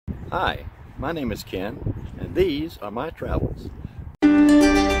Hi, my name is Ken, and these are my travels.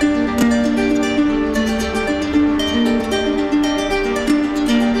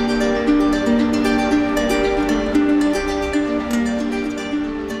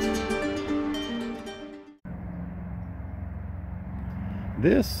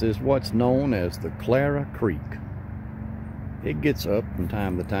 This is what's known as the Clara Creek. It gets up from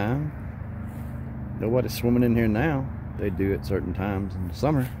time to time. Nobody's swimming in here now. They do at certain times in the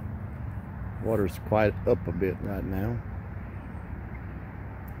summer. Water's quite up a bit right now.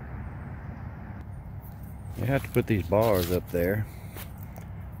 You have to put these bars up there,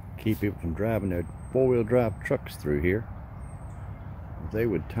 keep people from driving their four-wheel drive trucks through here. They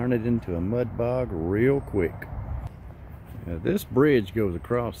would turn it into a mud bog real quick. Now, this bridge goes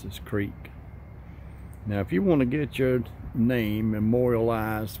across this creek. Now, if you want to get your name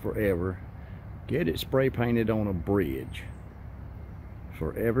memorialized forever, get it spray painted on a bridge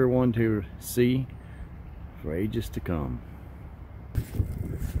for everyone to see for ages to come.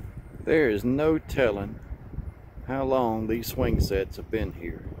 There is no telling how long these swing sets have been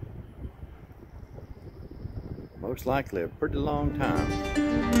here. Most likely a pretty long time.